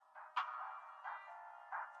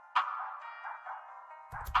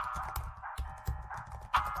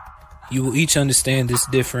You will each understand this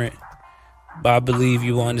different, but I believe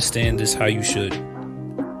you will understand this how you should.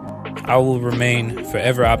 I will remain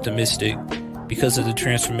forever optimistic because of the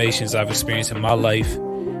transformations I've experienced in my life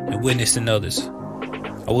and witnessed in others.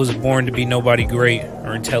 I wasn't born to be nobody great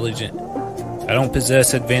or intelligent. I don't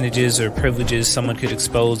possess advantages or privileges someone could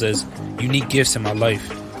expose as unique gifts in my life.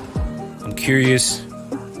 I'm curious,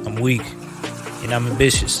 I'm weak, and I'm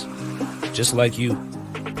ambitious, just like you.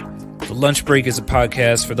 The Lunch Break is a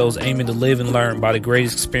podcast for those aiming to live and learn by the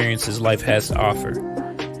greatest experiences life has to offer.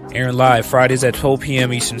 Airing live Fridays at 12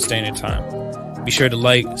 p.m. Eastern Standard Time. Be sure to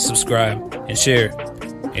like, subscribe, and share.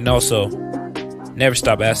 And also, never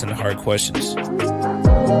stop asking the hard questions.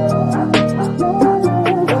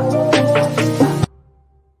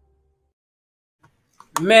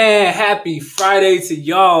 Man, happy Friday to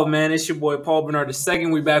y'all, man. It's your boy Paul Bernard II.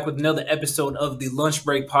 We're back with another episode of the Lunch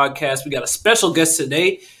Break podcast. We got a special guest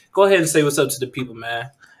today. Go ahead and say what's up to the people, man.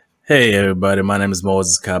 Hey, everybody. My name is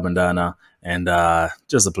Moses Kabandana, and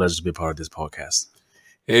just a pleasure to be part of this podcast.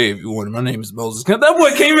 Hey, everyone. My name is Moses. That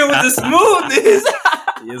boy came in with the smoothness.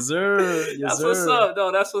 Yes, sir. That's what's up,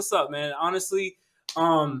 though. That's what's up, man. Honestly,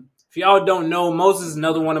 if y'all don't know, Moses is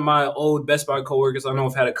another one of my old Best Buy coworkers. I know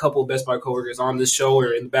I've had a couple of Best Buy coworkers on this show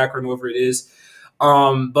or in the background, wherever it is.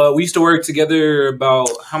 But we used to work together about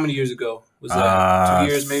how many years ago? Was that 2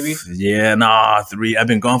 years maybe? Yeah, 3. I've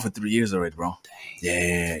been gone for 3 years already, bro. Dang.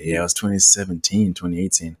 Yeah. It was 2017,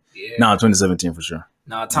 2018. Yeah. No, 2017 for sure.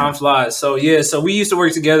 Nah, time flies. So we used to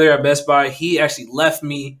work together at Best Buy. He actually left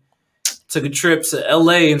me, took a trip to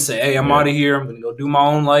LA and said, hey, I'm out of here. I'm going to go do my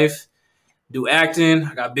own life. Do acting.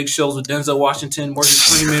 I got big shows with Denzel Washington, Morgan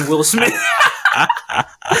Freeman, Will Smith.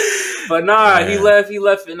 But he left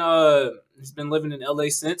and he's been living in LA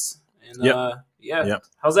since. And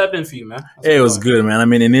how's that been for you, man? It was good, man. I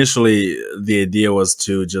mean, initially the idea was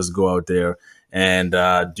to just go out there and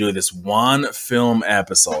do this one film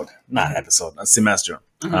episode. Not episode, a semester.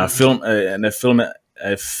 Mm-hmm.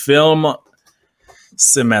 A film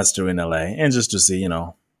semester in LA, and just to see,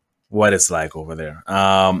 what it's like over there.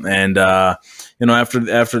 After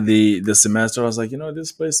the semester, I was like,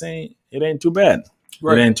 this place ain't too bad.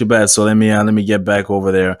 Right. It ain't too bad. So let me get back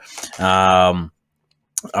over there.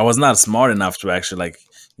 I was not smart enough to actually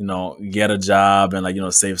get a job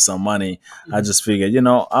and save some money. Mm-hmm. I just figured,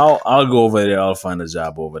 I'll go over there. I'll find a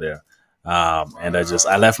job over there. And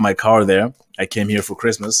I left my car there. I came here for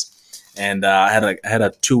Christmas, and I had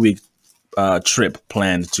a 2-week trip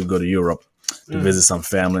planned to go to Europe to visit some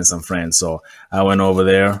family and some friends. So I went over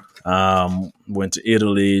there, went to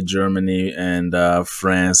Italy, Germany, and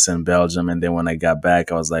France and Belgium. And then when I got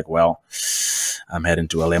back, I was like, well, I'm heading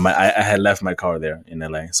to LA. I had left my car there in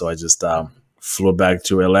LA. So I just flew back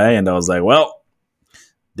to LA, and I was like, well,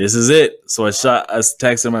 this is it. So I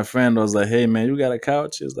texted my friend. I was like, hey, man, you got a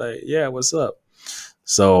couch? He's like, yeah, what's up?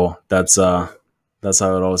 So that's how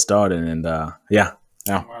it all started. And yeah.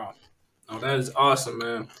 Wow. Oh, that is awesome,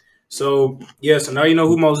 man. So now you know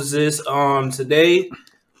who Moses is. Today,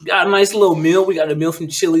 we got a nice little meal. We got a meal from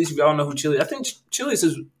Chili's. If y'all know who Chili's, I think Chili's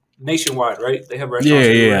is nationwide, right? They have restaurants.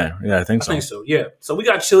 Yeah, I think so. Yeah. So we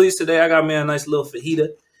got Chili's today. I got me a nice little fajita. You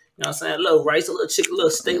know what I'm saying? A little rice, a little chicken, a little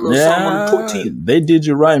steak, a little something on the tortilla. They did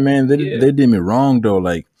you right, man. They did me wrong, though.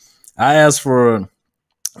 Like, I asked for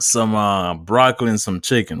some broccoli and some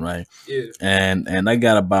chicken, right? Yeah. And I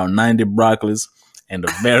got about 90 broccolis and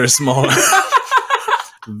a very small...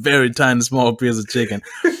 very tiny, small piece of chicken,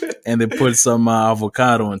 and they put some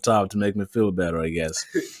avocado on top to make me feel better, I guess.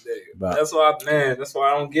 That's why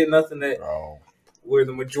I don't get nothing where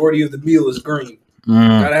the majority of the meal is green.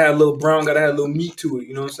 Gotta have a little brown, gotta have a little meat to it.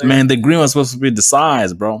 You know what I'm saying? Man, the green was supposed to be the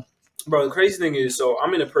size, bro. Bro, the crazy thing is, so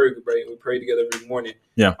I'm in a prayer group, right? We pray together every morning.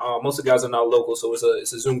 Yeah. Most of the guys are not local, so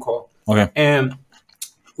it's a Zoom call. Okay. And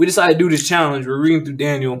we decided to do this challenge. We're reading through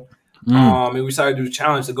Daniel, and we decided to do the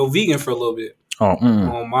challenge to go vegan for a little bit.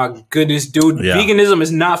 Oh my goodness, dude. Yeah. Veganism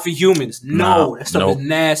is not for humans. No, that stuff is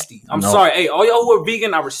nasty. I'm sorry. Hey, all y'all who are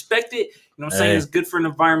vegan, I respect it. You know what I'm saying? It's good for the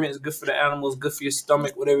environment. It's good for the animals. Good for your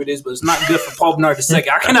stomach, whatever it is. But it's not good for Paul Bernard II.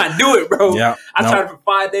 I cannot do it, bro. Yeah, I tried it for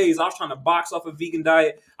 5 days. I was trying to box off a vegan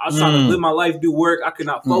diet. I was trying to live my life, do work. I could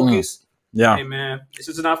not focus. Yeah. Hey, man. It's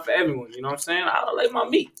just not for everyone. You know what I'm saying? I like my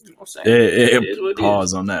meat. You know what I'm saying? It is what it pause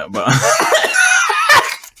is. On that. But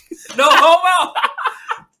no homo.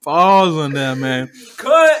 Pause on that, man.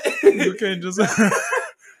 Cut. You can't just...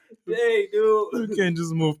 Hey, dude. You can't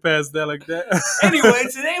just move past that like that. Anyway,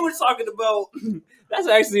 today we're talking about... That's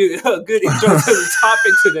actually a good intro to the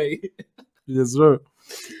topic today. Yes, sir.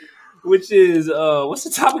 Which is... what's the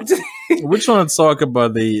topic today? We're trying to talk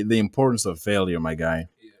about the importance of failure, my guy.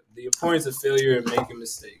 Yeah, the importance of failure and making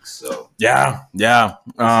mistakes. So yeah.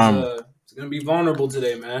 it's gonna be vulnerable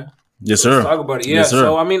today, man. Yes, So sir. let's talk about it. Yeah. Yes, sir.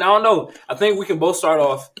 So I mean, I don't know. I think we can both start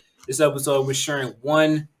off this episode with sharing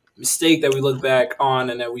one mistake that we look back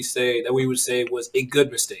on and that we would say was a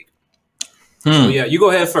good mistake. So yeah, you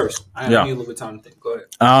go ahead first. I need a little bit of time to think. Go ahead.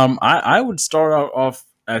 I would start off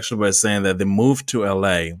actually by saying that the move to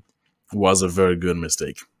LA was a very good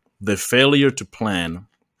mistake. The failure to plan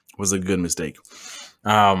was a good mistake.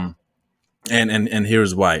 And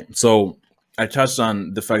here's why. So I touched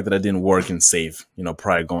on the fact that I didn't work and save,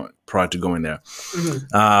 prior to going there.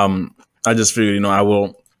 Mm-hmm. I just figured, I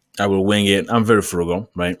will wing it. I'm very frugal,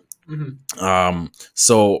 right? Mm-hmm.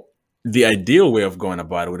 So the ideal way of going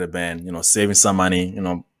about it would have been, saving some money,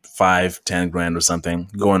 5-10 grand or something,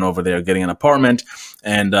 going over there, getting an apartment,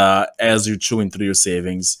 and as you're chewing through your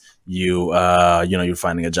savings, you're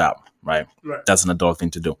finding a job, right? That's an adult thing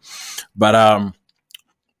to do. But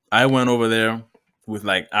I went over there with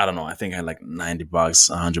I think I had like $90,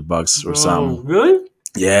 $100 or something. Really?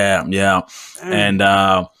 Yeah. And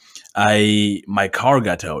my car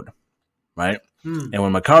got towed, right? And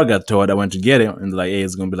when my car got towed, I went to get it, and they're like, hey,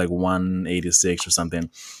 it's gonna be like $186 or something.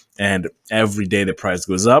 And every day the price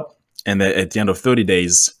goes up, and at the end of 30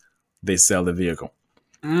 days, they sell the vehicle.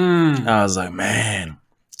 I was like, man,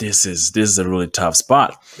 this is a really tough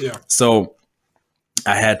spot. Yeah. So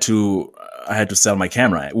I had to sell my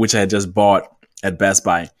camera, which I had just bought at Best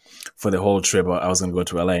Buy for the whole trip. I was going to go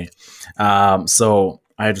to LA. So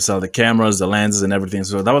I had to sell the cameras, the lenses, and everything.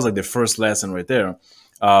 So that was like the first lesson right there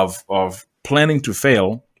of planning to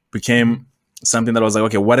fail became something that I was like,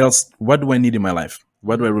 okay, what else? What do I need in my life?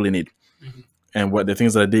 What do I really need? Mm-hmm. And what the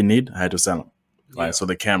things that I didn't need, I had to sell them. Right. Yeah. So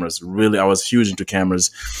the cameras, really, I was huge into cameras.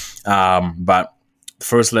 But the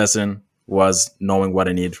first lesson was knowing what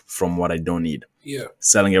I need from what I don't need. Yeah.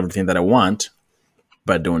 Selling everything that I want,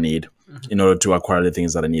 but don't need, in order to acquire the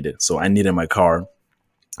things that I needed. So I needed my car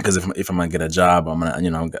because if I'm gonna get a job, I'm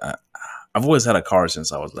gonna, I've always had a car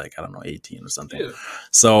since I was 18 or something. Yeah.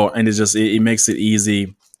 So, and it makes it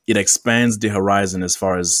easy. It expands the horizon as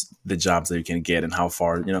far as the jobs that you can get and how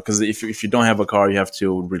far, because if you don't have a car, you have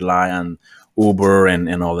to rely on Uber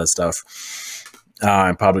and all that stuff,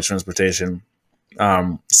 and public transportation.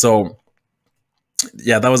 So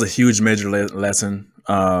yeah, that was a huge major lesson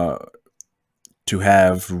to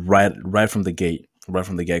have right from the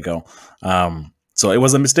get-go. So it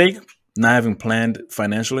was a mistake not having planned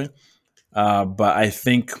financially, but I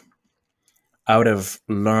think I would have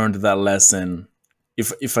learned that lesson.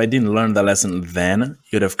 If I didn't learn that lesson then,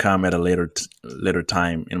 it would have come at a later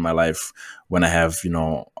time in my life when I have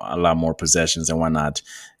a lot more possessions and whatnot,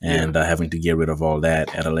 and having to get rid of all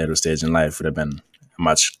that at a later stage in life would have been a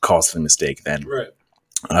much costly mistake than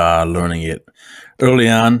learning it early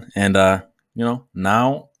on. And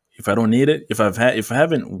now if I don't need it, if I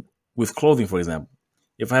haven't, with clothing for example,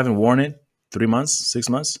 if I haven't worn it 3 months, 6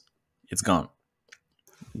 months, it's gone.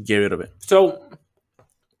 Get rid of it. So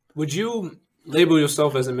would you label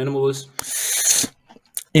yourself as a minimalist?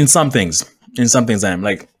 In some things I am.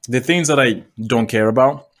 Like the things that I don't care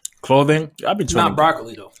about, clothing, I've been trying. Not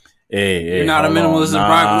broccoli though. Hey, you're not a minimalist in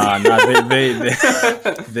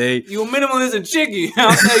broccoli. They you a minimalist in chicken.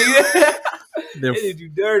 I'll tell you that. They did you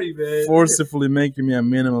dirty, man. Forcibly making me a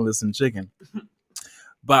minimalist in chicken.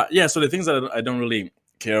 But yeah, so the things that I don't really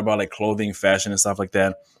care about, like clothing, fashion, and stuff like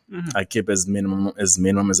that, I keep as minimum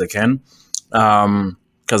as I can.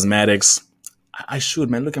 Cosmetics, I should,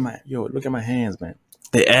 man. Look at my hands, man.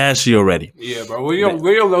 They ashy already. Yeah, bro. Where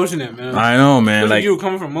your lotion at, man? I know, man. Like you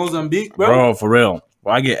coming from Mozambique, bro? Bro, for real.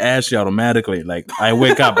 Well, I get ashy automatically. Like I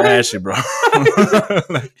wake up ashy, bro.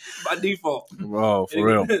 By default, bro, for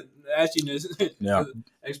real. Ashiness. Yeah.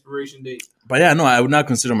 Expiration date. But yeah, no, I would not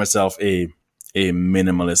consider myself a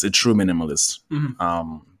minimalist, a true minimalist.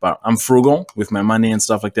 But I'm frugal with my money and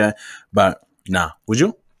stuff like that. But nah, would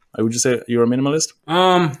you? Would you say you're a minimalist?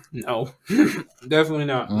 No, definitely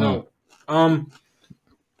not. No. I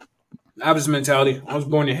have this mentality. I was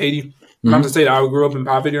born in Haiti. I'm not to say that I grew up in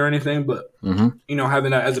poverty or anything, but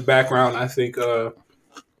having that as a background, I think one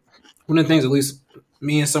of the things, at least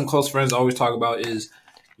me and some close friends always talk about, is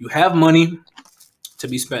you have money to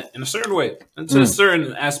be spent in a certain way, to a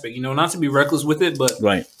certain aspect. Not to be reckless with it, but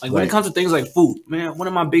when it comes to things like food, man, one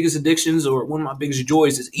of my biggest addictions or one of my biggest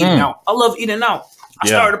joys is eating out. I love eating out. I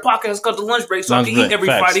started a podcast called The Lunch Break so I can eat every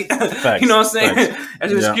Friday. You know what I'm saying?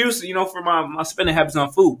 As an excuse, for my spending habits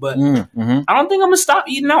on food. But I don't think I'm going to stop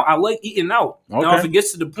eating out. I like eating out. Okay. Now, if it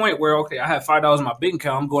gets to the point where, I have $5 in my bank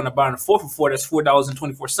account, I'm going to buy a 4 for $4. That's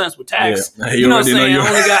 $4.24 with tax. Yeah. You know what I'm saying? I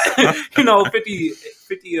only got,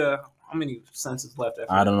 50 how many cents is left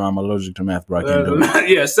after I don't know. I'm allergic to math, bro. I can't do it.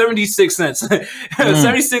 Yeah, 76 cents.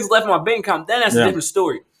 76 left in my bank account. Then that's a different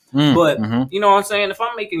story. But you know what I'm saying? If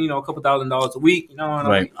I'm making, a couple $1,000s a week, and I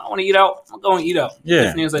want to eat out, I'm going to eat out.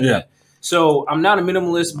 Yeah. Things like that. So I'm not a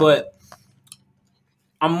minimalist, but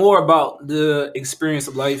I'm more about the experience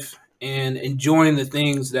of life and enjoying the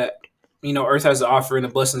things that, Earth has to offer and the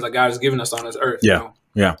blessings that God has given us on this earth. Yeah.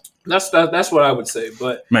 Yeah. That's what I would say.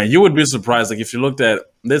 But man, you would be surprised. Like if you looked at,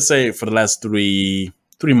 let's say for the last three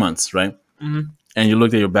months, right? And you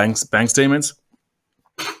looked at your bank statements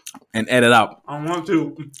and add it up. I want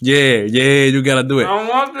to. Yeah, you gotta do it. I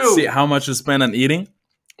want to. See how much you spend on eating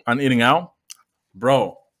out,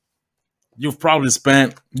 bro. You've probably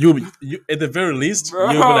spent you at the very least. You'll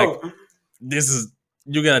be like,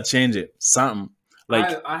 you gotta change it. Something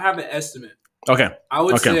like I have an estimate. Okay, I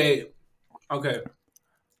would say,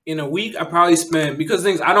 in a week I probably spend, because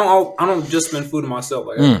things I don't just spend food on myself.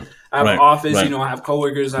 Like I have an office, I have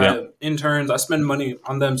coworkers, I have interns. I spend money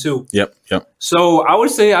on them too. Yep. So I would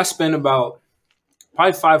say I spend about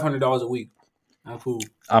probably $500 a week on food.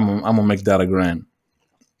 I'm gonna make that $1,000.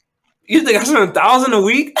 You think I spend $1,000 a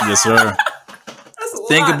week? Yes, sir. That's a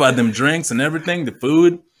Think lot. about them drinks and everything, the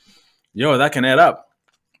food. Yo, that can add up.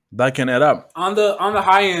 On the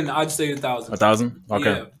high end, I'd say 1,000. 1,000?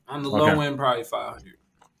 Okay. Yeah. On the low end, probably 500.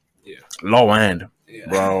 Yeah. Low end, yeah.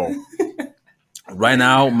 Bro. Right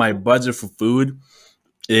now, my budget for food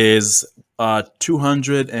is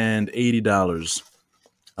 $280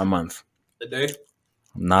 a month. A day?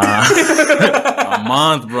 Nah, a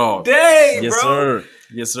month, bro. Dang, yes, bro.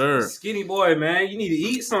 Yes, sir. Skinny boy, man. You need to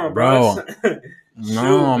eat some, bro.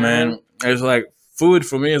 No, man. It's like food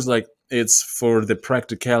for me is like it's for the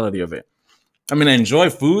practicality of it. I mean, I enjoy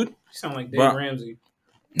food. You sound like Dave Ramsey.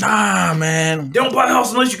 Nah, man. Don't buy a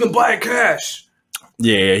house unless you can buy it cash.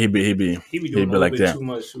 Yeah, he'd be doing like that. Too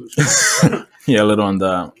much. Yeah, a little on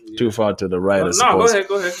the too far to the right. I suppose.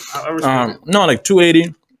 Go ahead. I respect it. No, like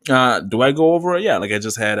 280. Do I go over it? Yeah, like I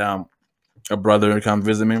just had a brother come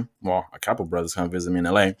visit me. Well, a couple brothers come visit me in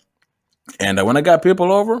LA. And when I got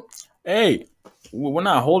people over, hey, we're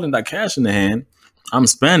not holding that cash in the hand. I'm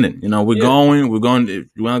spending. We're going. You want to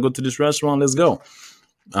go to this restaurant? Let's go.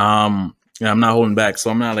 I'm not holding back. So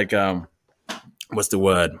I'm not like what's the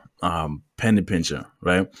word? Penny pincher,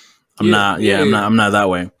 right? I'm not that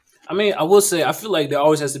way. I mean, I will say, I feel like there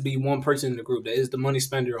always has to be one person in the group that is the money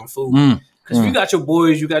spender on food. Because if you got your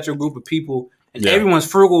boys, you got your group of people, and everyone's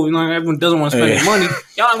frugal, everyone doesn't want to spend their money,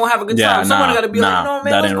 y'all ain't going to have a good time. Somebody got to be like,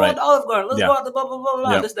 man, let's go out to Olive Garden. Let's go out to blah, blah, blah,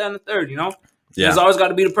 blah, this, that, and the third, There's always got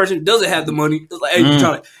to be the person who doesn't have the money. It's like, hey, you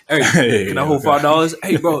trying to, can I hold $5?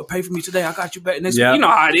 Hey, bro, pay for me today. I got you back next week. You know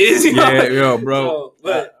how it is. Bro.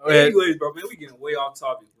 But anyways, bro, man, we getting way off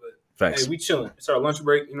topic. But Facts. Hey, we chilling. It's our lunch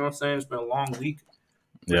break. You know what I'm saying? It's been a long week.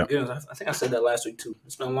 Yeah. I think I said that last week too.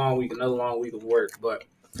 It's been a long week, another long week of work. But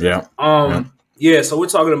yeah. So we're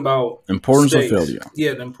talking about importance of failure.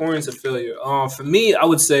 Yeah, the importance of failure. For me, I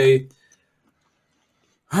would say,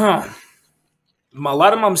 a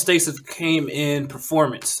lot of my mistakes have came in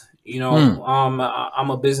performance. I'm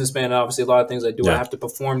a businessman. Obviously, a lot of things I do, I have to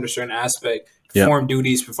perform to a certain aspect, perform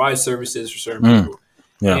duties, provide services for certain people.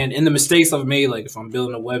 Yeah. And in the mistakes I've made, like if I'm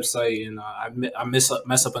building a website and I mess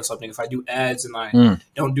up on something, if I do ads and I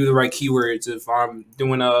don't do the right keywords, if I'm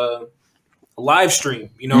doing a live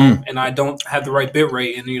stream, and I don't have the right bit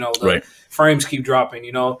rate and, the frames keep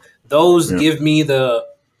dropping, those give me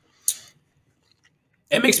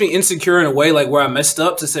it makes me insecure in a way, like where I messed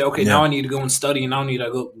up to say, okay, now I need to go and study and now I need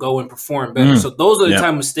to go and perform better. So those are the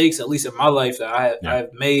type of mistakes, at least in my life, that I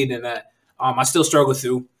have made and that I still struggle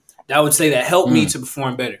through. I would say that helped me to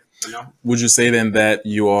perform better. Would you say then that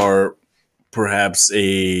you are perhaps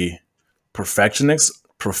a perfectionist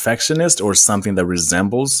or something that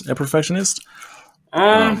resembles a perfectionist?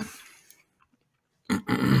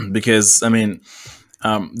 Because I mean,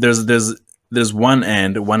 there's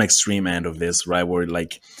one extreme end of this, right, where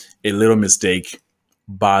like a little mistake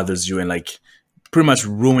bothers you and like pretty much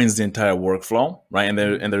ruins the entire workflow, right? And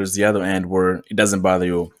there's the other end where it doesn't bother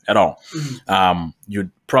you at all.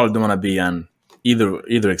 You probably don't want to be on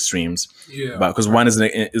either extremes, but because one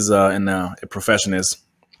is a perfectionist,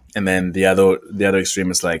 and then the other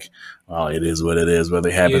extreme is like, well, it is what it is, whether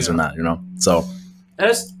it happens or not, So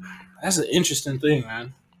that's an interesting thing,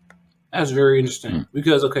 man. That's very interesting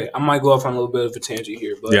because I might go off on a little bit of a tangent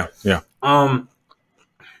here, but I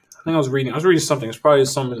think I was reading something. It's probably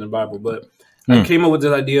something in the Bible, but I came up with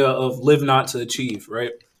this idea of live not to achieve,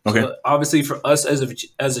 right? Okay. So obviously, for us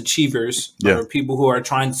as achievers, or people who are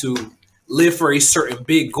trying to live for a certain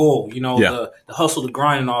big goal, the hustle, the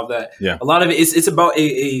grind, and all of that. Yeah. A lot of it it's about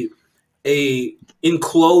a a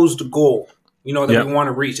enclosed goal, you know, that Yep. we want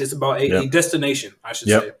to reach. It's about a Yep. destination, I should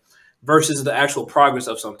Yep. say, versus the actual progress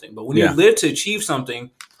of something. But when Yeah. you live to achieve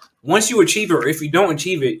something, once you achieve it, or if you don't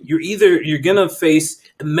achieve it, you're gonna face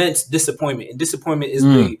immense disappointment, and disappointment is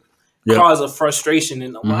the Yep. cause of frustration,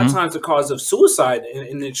 and a lot of Mhm. times the cause of suicide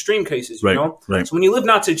in the extreme cases. You Right. know, Right. so when you live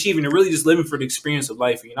not to achieve, and you're really just living for the experience of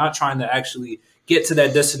life, you're not trying to actually get to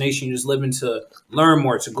that destination. You're just living to learn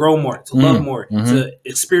more, to grow more, to love more, to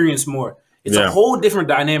experience more. It's a whole different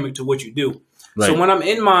dynamic to what you do. Right. So when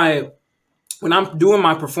I'm doing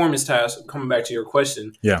my performance task, coming back to your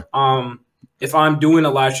question, Yeah. if I'm doing a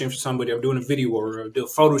live stream for somebody, I'm doing a video or a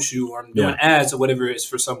photo shoot, or I'm doing ads or whatever it is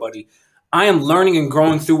for somebody, I am learning and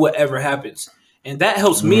growing through whatever happens. And that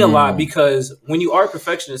helps me a lot, because when you are a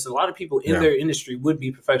perfectionist, a lot of people in their industry would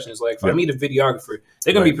be perfectionists. Like if I meet a videographer,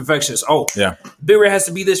 they're going to be perfectionists. Oh, bit rate has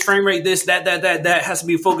to be this, frame rate this, that has to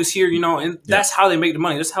be focused here, you know, and that's how they make the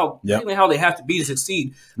money. That's how they have to be to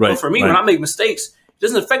succeed. Right. But for me, when I make mistakes, it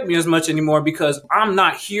doesn't affect me as much anymore, because I'm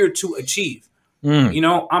not here to achieve. You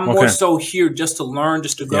know, I'm more so here just to learn,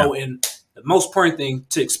 just to go, and the most important thing,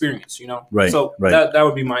 to experience, you know? Right. So that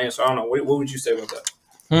would be my answer. I don't know. What would you say about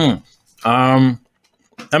that? I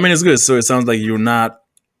mean, it's good. So it sounds like you're not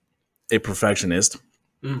a perfectionist,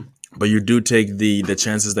 but you do take the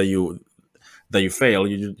chances that you fail.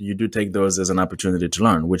 You do take those as an opportunity to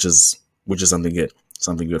learn, which is something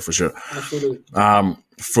good for sure. Absolutely.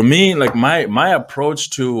 For me, like my approach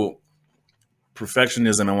to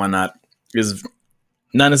perfectionism and whatnot is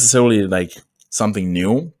not necessarily like something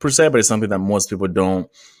new per se, but it's something that most people don't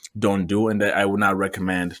do, and that I would not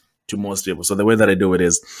recommend to most people. So the way that I do it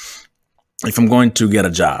is, if I'm going to get a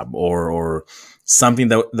job or something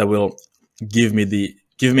that will give me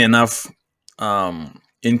enough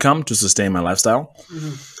income to sustain my lifestyle,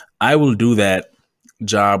 I will do that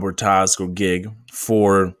job or task or gig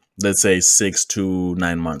for, let's say, 6 to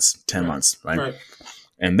 9 months, 10 months, right?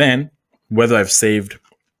 And then whether I've saved,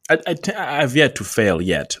 I've yet to fail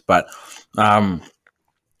yet, but and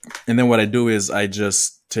then what I do is I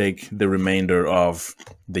just take the remainder of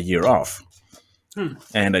the year off.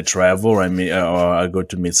 And I travel, or I go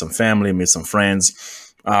to meet some family, meet some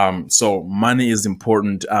friends. So money is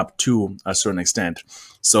important up to a certain extent.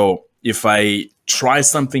 So if I try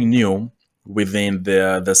something new within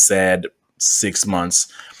the said 6 months,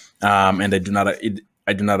 and I do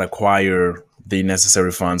not acquire the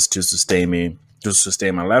necessary funds to sustain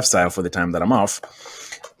my lifestyle for the time that I'm off,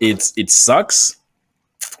 it sucks.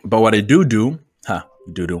 But what I do.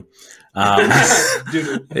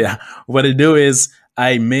 What I do is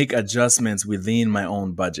I make adjustments within my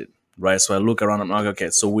own budget, right? So I look around, I'm like, okay,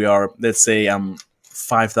 so let's say I'm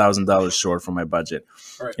 $5,000 short from my budget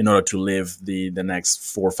in order to live the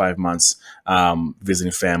next 4 or 5 months,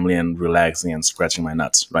 visiting family and relaxing and scratching my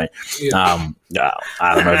nuts, right? I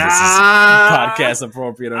don't know if this is podcast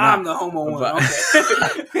appropriate or not. I'm the homo one.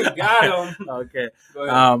 Okay. Got him. Okay.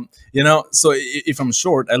 So if I'm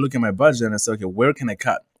short, I look at my budget and I say, okay, where can I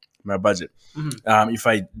cut my budget? If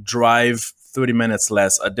I drive 30 minutes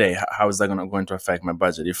less a day, how is that going to affect my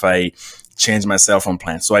budget? If I change my cell phone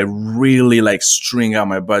plan, so I really string out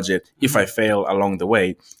my budget if I fail along the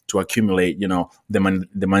way, to accumulate, the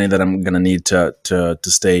money that I'm gonna need to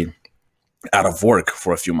stay out of work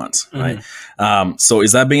for a few months, right? So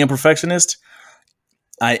is that being a perfectionist?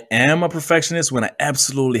 I am a perfectionist when I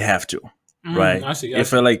absolutely have to, right? I see.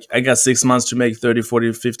 If I got 6 months to make 30,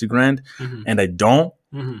 40, 50 grand and I don't,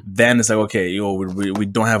 then it's like, okay, we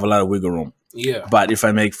don't have a lot of wiggle room. Yeah. But if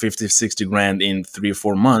I make 50, 60 grand in 3 or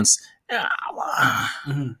 4 months,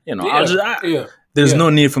 there's no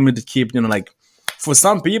need for me to keep, for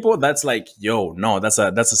some people, that's like, that's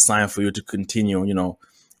a sign for you to continue,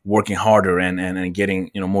 working harder and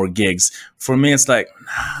getting, more gigs. For me, it's like,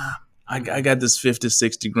 I got this 50,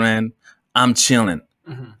 60 grand. I'm chilling.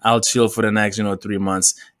 I'll chill for the next, 3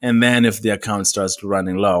 months. And then if the account starts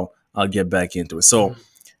running low, I'll get back into it. So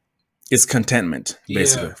it's contentment,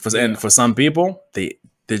 basically. For some people, they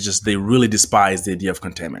really despise the idea of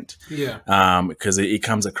contentment. Because it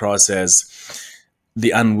comes across as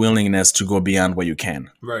the unwillingness to go beyond what you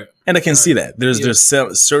can. Right. And I can see that. There's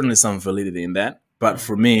certainly some validity in that. But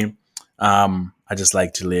for me, I just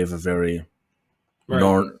like to live a very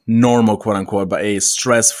normal, quote unquote, but a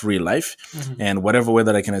stress-free life. And whatever way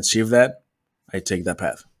that I can achieve that, I take that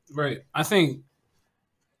path. Right. I think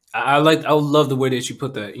I love the way that you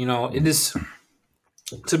put that. It is,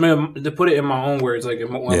 to me, to put it in my own words, like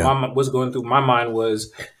what's going through my mind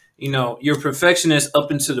was, you're a perfectionist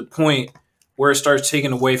up until the point where it starts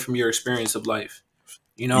taking away from your experience of life.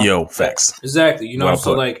 Facts. Exactly. Well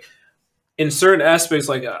so put. in certain aspects,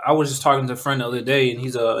 like I was just talking to a friend the other day, and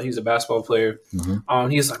he's a basketball player.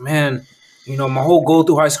 He's like, man, you know, my whole goal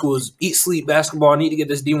through high school is eat, sleep, basketball. I need to get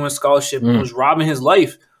this D1 scholarship. It was robbing his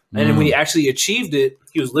life. And then when he actually achieved it,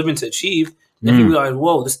 he was living to achieve. Then he realized,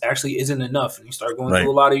 whoa, this actually isn't enough. And he started going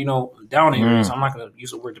through a lot of, you know, down areas. I'm not going to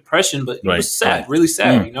use the word depression, but it was sad, really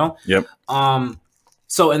sad, you know? Yep.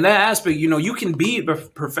 So in that aspect, you know, you can be a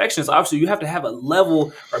perfectionist. Obviously, you have to have a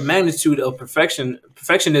level or magnitude of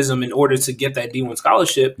perfectionism in order to get that D1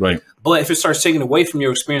 scholarship. Right. But if it starts taking away from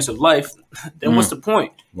your experience of life, then what's the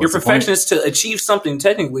point? You're perfectionist to achieve something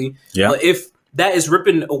technically. Yeah. But if that is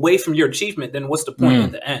ripping away from your achievement, then what's the point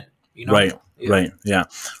at the end? You know? Right. Yeah. Right. Yeah.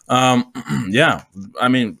 Yeah. I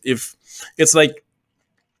mean, if it's like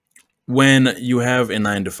when you have a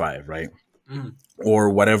 9 to 5, right? Or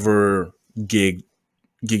whatever gig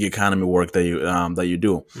economy work that you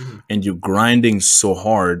do, and you're grinding so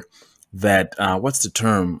hard that what's the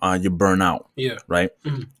term? You burn out. Yeah. Right.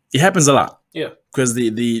 It happens a lot. Yeah. Because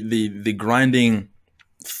the grinding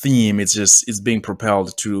theme, it's being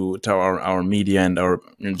propelled to our media and our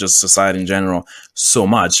just society in general so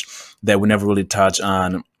much that we never really touch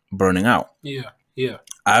on burning out. Yeah. Yeah.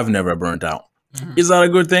 I've never burnt out. Is that a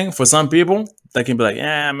good thing for some people? That can be like,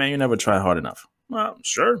 yeah, man, you never tried hard enough. Well,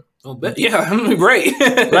 sure. Yeah, great.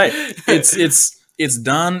 Right. It's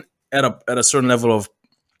done at a certain level of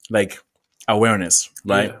like awareness,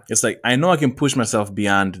 right? Yeah. It's like, I know I can push myself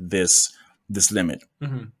beyond this limit.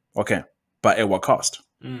 Okay. But at what cost?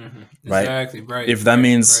 Right. Exactly. Right. If that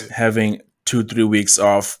means having 2-3 weeks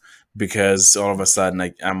off because all of a sudden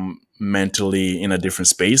like I'm mentally in a different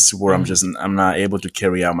space where I'm not able to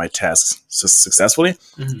carry out my tasks successfully,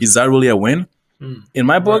 is that really a win? In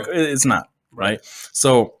my book, it's not. Right.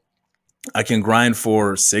 So I can grind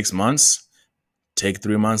for 6 months, take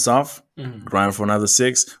 3 months off, grind for another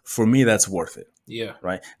 6. For me, that's worth it. Yeah.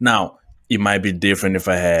 Right. Now, it might be different if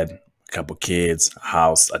I had a couple kids, a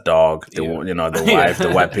house, a dog, the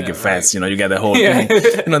wife picket fence, you know, you got the whole thing.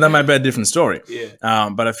 You know, that might be a different story. Yeah.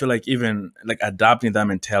 But I feel like even like adopting that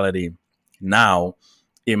mentality now,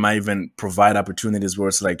 it might even provide opportunities where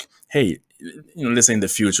it's like, hey, you know, let's say in the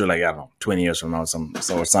future, like, I don't know, 20 years from now, or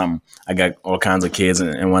something, I got all kinds of kids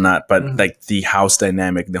and whatnot, but like the house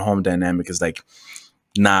dynamic, the home dynamic is like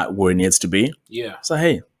not where it needs to be. Yeah. So,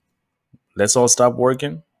 hey, let's all stop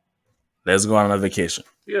working. Let's go on a vacation.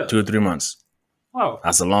 Yeah. 2 or 3 months. Wow.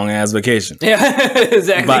 That's a long ass vacation. Yeah,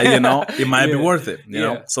 exactly. But, you know, it might be worth it, you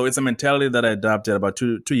know? So it's a mentality that I adopted about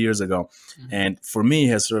two years ago. And for me,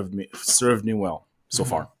 it has served me well so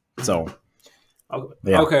far. So.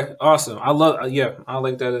 Yeah. Okay, awesome. I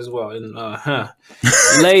like that as well. And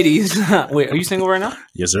ladies, wait, are you single right now?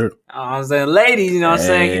 Yes, sir. I'm saying, ladies, you know what I'm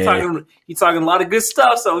saying? He talking a lot of good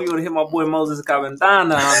stuff. So you want to hit my boy Moses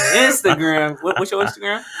Kabandana on Instagram. What's your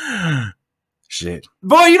Instagram? Shit.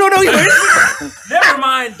 Boy, you don't know your Instagram. Never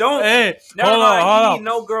mind. Don't. Hey, never mind. He need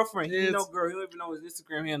no girlfriend. He need no girl. He don't even know his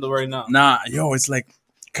Instagram handle right now. Nah, yo, it's like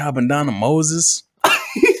Kabandana Moses.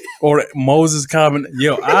 Or Moses Carbon.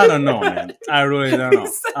 Yo, I don't know, man. I really don't know.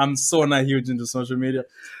 I'm so not huge into social media.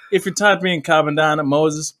 If you type in Kabandana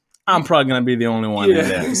Moses, I'm probably gonna be the only one in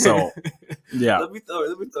there. So, yeah. Let me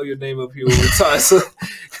throw your name up here one more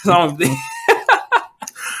time.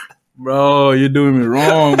 Bro, you're doing me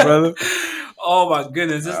wrong, brother. Oh my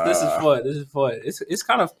goodness, this is fun. This is fun. It's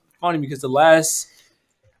kind of funny because this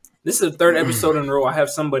is the 3rd episode in a row I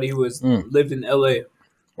have somebody who has lived in LA.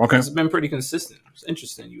 Okay. It's been pretty consistent. It's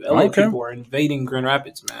interesting. You LA people are invading Grand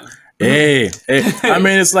Rapids, man. Hey. I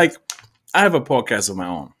mean, it's like I have a podcast of my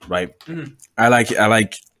own, right? I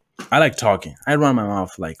like talking. I run my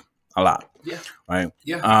mouth like a lot. Yeah. Right.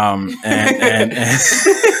 Yeah. And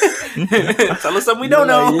tell us something we don't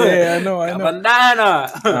know. Yeah, I know.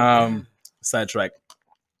 Kabandana. Sidetrack.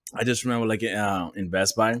 I just remember like in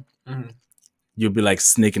Best Buy. You'll be like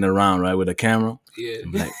sneaking around, right, with a camera. Yeah.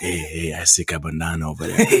 Be like, hey, I see Kabandana over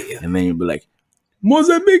there. And then you'll be like,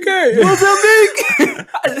 Mozambique! Tell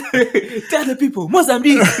the people,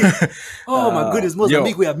 Mozambique! Oh my goodness,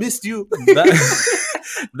 Mozambique, we have missed you.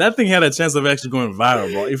 That thing had a chance of actually going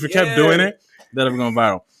viral, bro. If we kept doing it, that'd have gone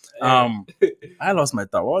viral. I lost my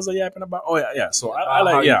thought. What was I yapping about? Oh yeah. So I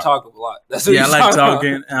like you talk a lot. That's what I like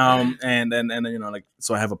talking. And you know, like,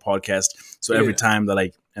 so I have a podcast. So every time that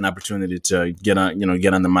like an opportunity to get on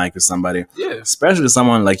the mic with somebody, especially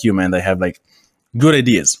someone like you, man, they have like good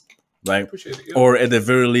ideas, right? Appreciate it, or at the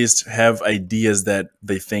very least have ideas that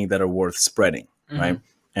they think that are worth spreading, right?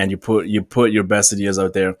 And you put your best ideas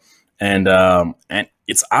out there, and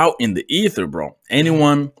it's out in the ether, bro.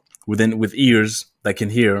 Anyone with ears that can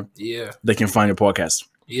hear, they can find your podcast.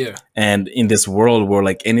 Yeah. And in this world where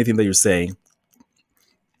like anything that you say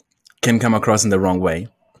can come across in the wrong way.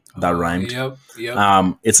 That rhymed. Yep.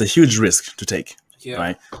 It's a huge risk to take. Yeah.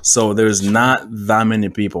 Right. So there's not that many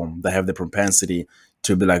people that have the propensity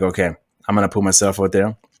to be like, okay, I'm gonna put myself out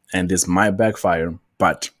there, and this might backfire,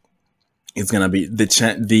 but it's gonna be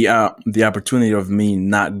the opportunity of me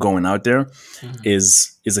not going out there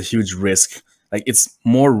is a huge risk. Like, it's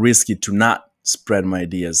more risky to not spread my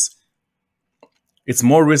ideas. It's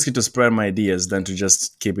more risky to spread my ideas than to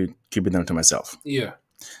just keep them to myself. Yeah.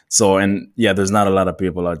 So, and yeah, there's not a lot of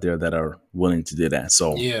people out there that are willing to do that.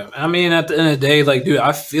 So yeah, I mean, at the end of the day, like, dude,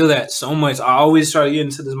 I feel that so much. I always try to get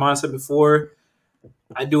into this mindset before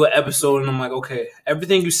I do an episode, and I'm like, okay,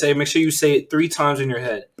 everything you say, make sure you say it 3 times in your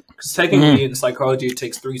head. Because technically in psychology, it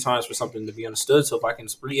takes 3 times for something to be understood. So if I can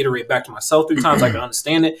reiterate back to myself 3 times, I can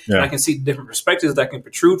understand it. Yeah. And I can see different perspectives that can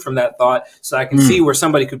protrude from that thought. So I can see where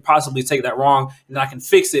somebody could possibly take that wrong, and I can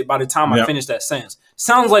fix it by the time I finish that sentence.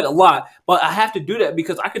 Sounds like a lot, but I have to do that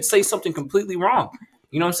because I could say something completely wrong.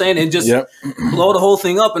 You know what I'm saying? And just blow the whole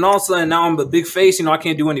thing up. And all of a sudden now I'm a big face. You know, I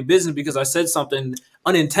can't do any business because I said something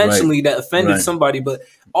unintentionally that offended somebody. But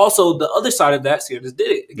also the other side of that, see, I just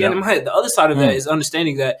did it again in my head. The other side of that is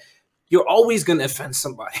understanding that you're always going to offend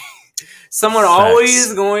somebody. Someone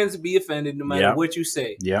always going to be offended no matter what you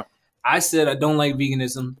say. Yeah. I said I don't like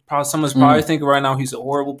veganism. Someone's probably thinking right now he's a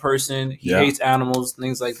horrible person. He hates animals,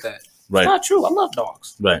 things like that. Right. It's not true. I love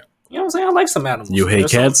dogs. Right. You know what I'm saying? I like some animals. You hate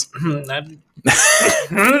cats?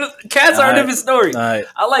 Cats are a different story.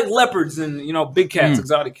 I like leopards and, you know, big cats,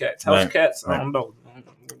 exotic cats. House cats, I don't know.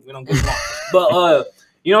 We don't get along. But,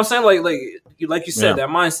 you know what I'm saying? Like you said, that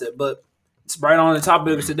mindset. But it's right on the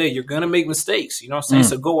topic of today. You're going to make mistakes. You know what I'm saying?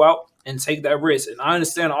 So go out and take that risk. And I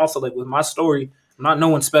understand also, like, with my story, I'm not no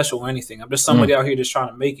one special or anything. I'm just somebody out here just trying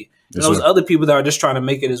to make it. And there's other people that are just trying to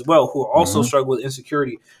make it as well, who are also struggle with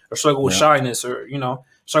insecurity or struggle with shyness or, you know,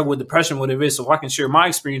 struggle with depression, whatever it is. So if I can share my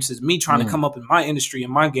experiences, me trying to come up in my industry,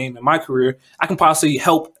 in my game, in my career, I can possibly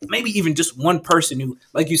help maybe even just one person who,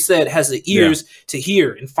 like you said, has the ears to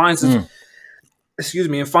hear and finds this,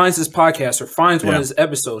 and finds this podcast or finds one of his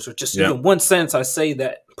episodes or just even one sentence I say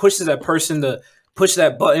that pushes that person to push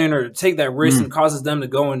that button or take that risk and causes them to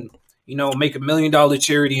go and, you know, make $1 million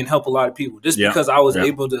charity and help a lot of people just because I was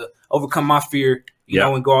able to overcome my fear, you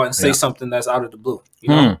know, and go out and say something that's out of the blue. You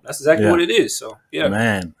know, that's exactly what it is. So,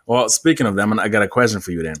 man. Well, speaking of them, I got a question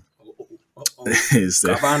for you then.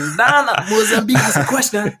 Kabandana, what's the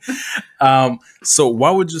question? So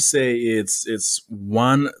what would you say it's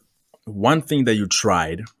one thing that you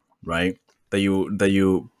tried, right? That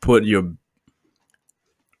you put your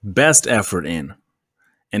best effort in,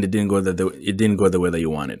 and it didn't go the way that you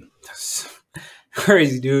wanted. That's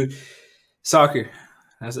crazy, dude. Soccer.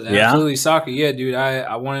 That's absolutely soccer. Yeah, dude.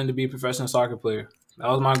 I wanted to be a professional soccer player. That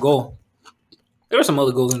was my goal. There were some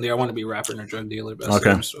other goals in there. I wanted to be a rapper and a drug dealer. But that's a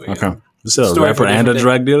different story. Okay. You said a rapper and a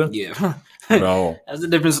drug dealer? Yeah. Bro. That's a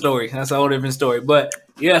different story. That's a whole different story. But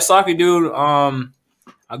yeah, soccer, dude.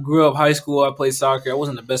 I grew up high school. I played soccer. I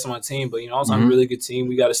wasn't the best on my team, but, you know, I was on a really good team.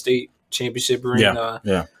 We got a state championship ring.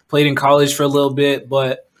 Played in college for a little bit,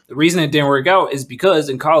 but the reason it didn't work out is because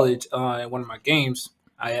in college, in one of my games,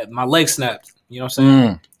 I had my leg snapped. You know what I'm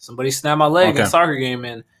saying? Somebody snapped my leg in a soccer game,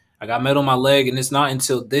 and I got metal on my leg. And it's not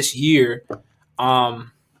until this year,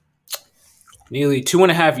 nearly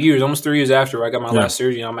 2.5 years, almost 3 years after I got my last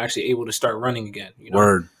surgery, I'm actually able to start running again. You know?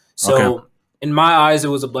 Word. So in my eyes, it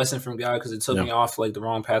was a blessing from God because it took me off like the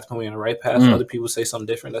wrong path, put me on the right path. Other people say something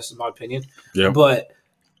different. That's just my opinion. But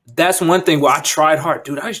that's one thing where I tried hard,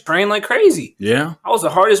 dude. I trained like crazy. Yeah, I was the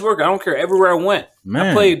hardest worker. I don't care everywhere I went.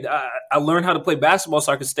 Man. I learned how to play basketball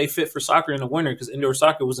so I could stay fit for soccer in the winter because indoor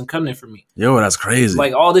soccer wasn't cutting it for me. Yo, that's crazy.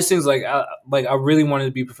 Like all these things, I really wanted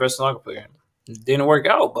to be a professional soccer player. It didn't work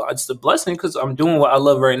out, but it's a blessing because I'm doing what I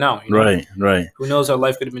love right now. You know? Right. Who knows how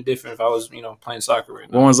life could have been different if I was, you know, playing soccer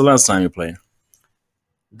right now. When was the last time you played?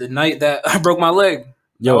 The night that I broke my leg.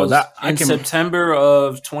 Yo, September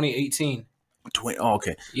of 2018.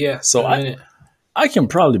 Okay. Yeah. So I can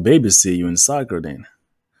probably babysit you in soccer then,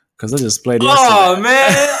 because I just played yesterday. Oh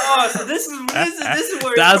man! So this is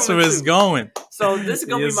where that's where it's going. So this is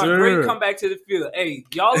gonna be my great comeback to the field. Hey,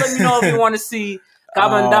 y'all, let me know if you want to see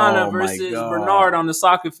Kabandana versus Bernard on the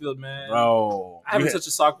soccer field, man. Bro, I haven't touched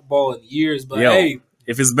a soccer ball in years, but hey,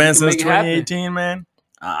 if it's been since 2018, man,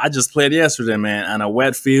 I just played yesterday, man, on a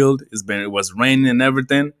wet field. It was raining and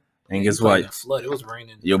everything. And guess what? Flood. It was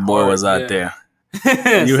raining. Your boy was out there.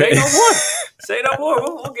 Say no more. Say no more.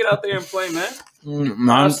 We'll get out there and play, man.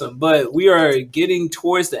 Awesome. But we are getting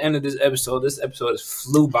towards the end of this episode. This episode has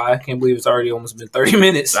flew by. I can't believe it's already almost been 30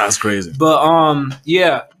 minutes. That's crazy. But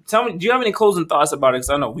yeah. Tell me, do you have any closing thoughts about it? Because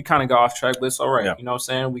I know we kind of got off track, but it's all right. Yeah. You know what I'm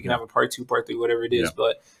saying? We can have a part 2, part 3, whatever it is.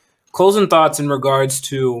 But closing thoughts in regards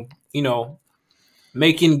to,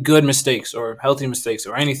 making good mistakes or healthy mistakes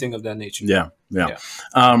or anything of that nature. Yeah.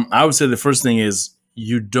 I would say the first thing is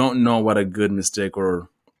you don't know what a good mistake you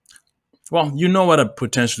know what a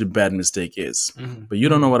potentially bad mistake is, but you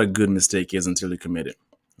don't know what a good mistake is until you commit it,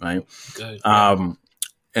 right? Good.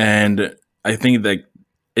 And I think that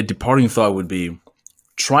a departing thought would be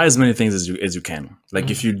try as many things as you can. Like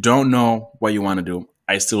if you don't know what you want to do,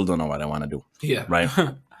 I still don't know what I want to do. Yeah. Right.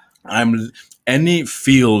 I'm any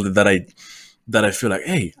field that I feel like,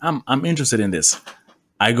 hey, I'm interested in this.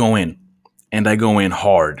 I go in and I go in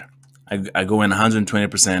hard. I go in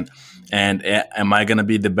 120%. And am I going to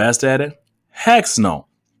be the best at it? Heck no.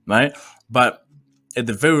 Right. But at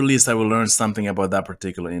the very least, I will learn something about that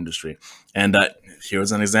particular industry. And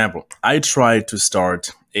here's an example. I tried to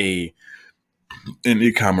start an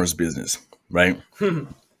e-commerce business, right?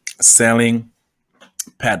 Selling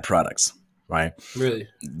pet products, right? Really?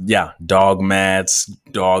 Yeah, dog mats,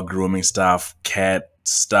 dog grooming stuff, cat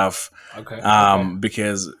stuff. Okay.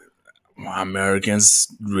 Because Americans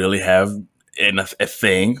really have a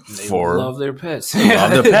thing for love their pets.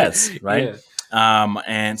 love their pets, right? Yeah.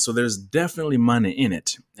 And so there's definitely money in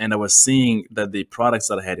it. And I was seeing that the products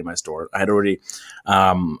that I had in my store, I had already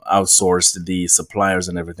outsourced the suppliers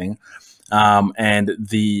and everything. And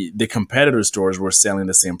the competitor stores were selling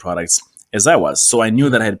the same products as I was. So I knew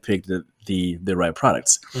that I had picked the right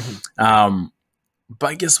products.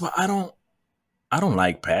 But guess what? I don't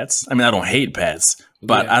like pets. I mean, I don't hate pets,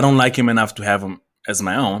 but I don't like him enough to have him as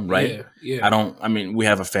my own, right? Yeah. We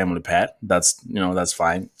have a family pet. That's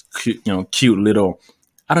fine. Cute little,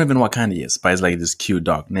 I don't even know what kind he is, but it's like this cute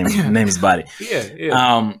dog. Name's Buddy.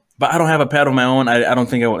 Yeah. But I don't have a pet of my own. I don't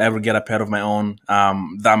think I will ever get a pet of my own.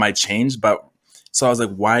 That might change, but so I was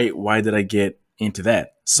like, why did I get into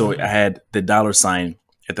that? So I had the dollar sign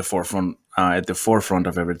at the forefront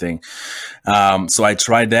of everything. So I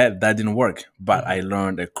tried that. That didn't work, but I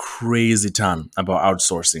learned a crazy ton about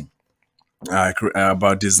outsourcing,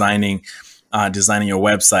 about designing your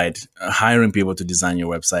website, hiring people to design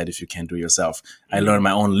your website if you can't do it yourself. I learned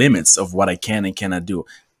my own limits of what I can and cannot do.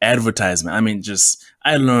 Advertisement. I mean,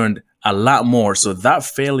 I learned a lot more. So that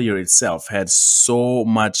failure itself had so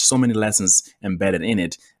many lessons embedded in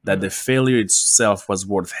it that the failure itself was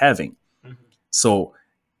worth having. So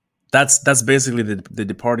that's basically the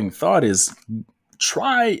departing thought is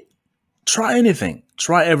try anything,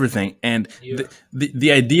 try everything. And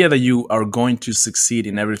the idea that you are going to succeed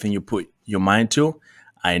in everything you put your mind to,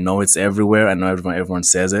 I know it's everywhere. I know everyone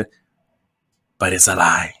says it, but it's a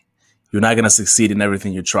lie. You're not going to succeed in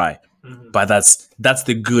everything you try. But that's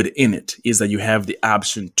the good in it, is that you have the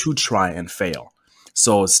option to try and fail.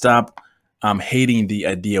 So stop hating the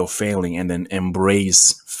idea of failing and then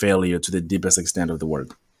embrace failure to the deepest extent of the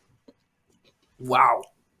word. Wow.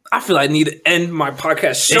 I feel I need to end my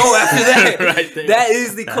podcast show after that. Right there. That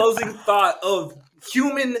is the closing thought of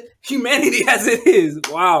humanity as it is.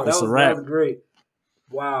 Wow. That was great.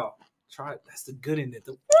 Wow. That's the good in it.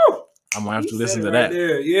 Woo! I'm gonna have to listen to right that.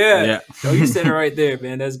 There. Yeah. No, you said it right there,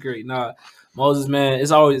 man. That's great. Nah, Moses, man,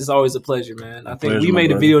 it's always a pleasure, man. I think we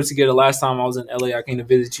made a video together last time I was in LA. I came to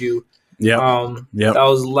visit you. Yeah. That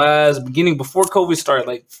was beginning before COVID started,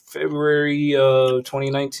 like February of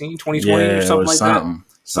 2019, 2020 or something like that.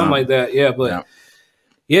 Something like that. Yeah, but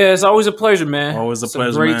it's always a pleasure, man. Always a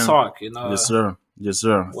pleasure, great man. talk. Yes, sir.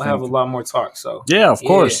 We'll have a lot more talk. So of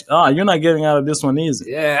course. Oh, you're not getting out of this one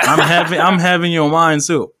easy. Yeah. I'm having you on mine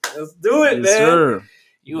too. Let's do it, man. Sir.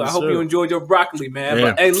 I hope you enjoyed your broccoli, man. Yeah.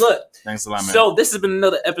 But hey, look. Thanks a lot, man. So this has been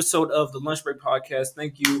another episode of the Lunch Break Podcast.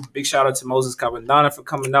 Thank you. Big shout out to Moses Kabandana for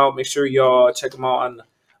coming out. Make sure y'all check him out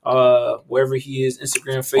on wherever he is,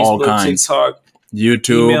 Instagram, Facebook, TikTok,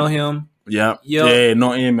 YouTube. Email him. Yeah. Yeah,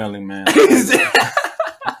 no emailing, man.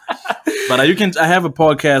 But I have a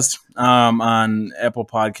podcast on Apple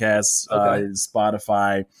Podcasts,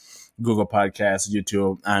 Spotify, Google Podcasts,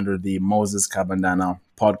 YouTube, under the Moses Kabandana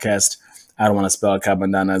podcast. I don't want to spell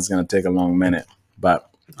Kabandana. It's going to take a long minute, but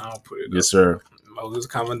I'll put it yes, sir. Moses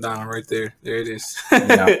Kabandana right there. There it is.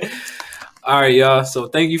 Yeah. All right, y'all. So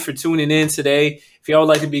thank you for tuning in today. If y'all would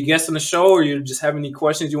like to be a guest on the show or you just have any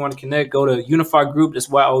questions you want to connect, go to Unify Group. That's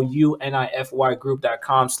YOUNIFY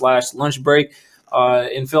group.com/lunchbreak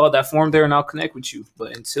and fill out that form there and I'll connect with you.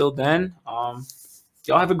 But until then,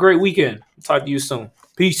 y'all have a great weekend. Talk to you soon.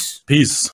 Peace.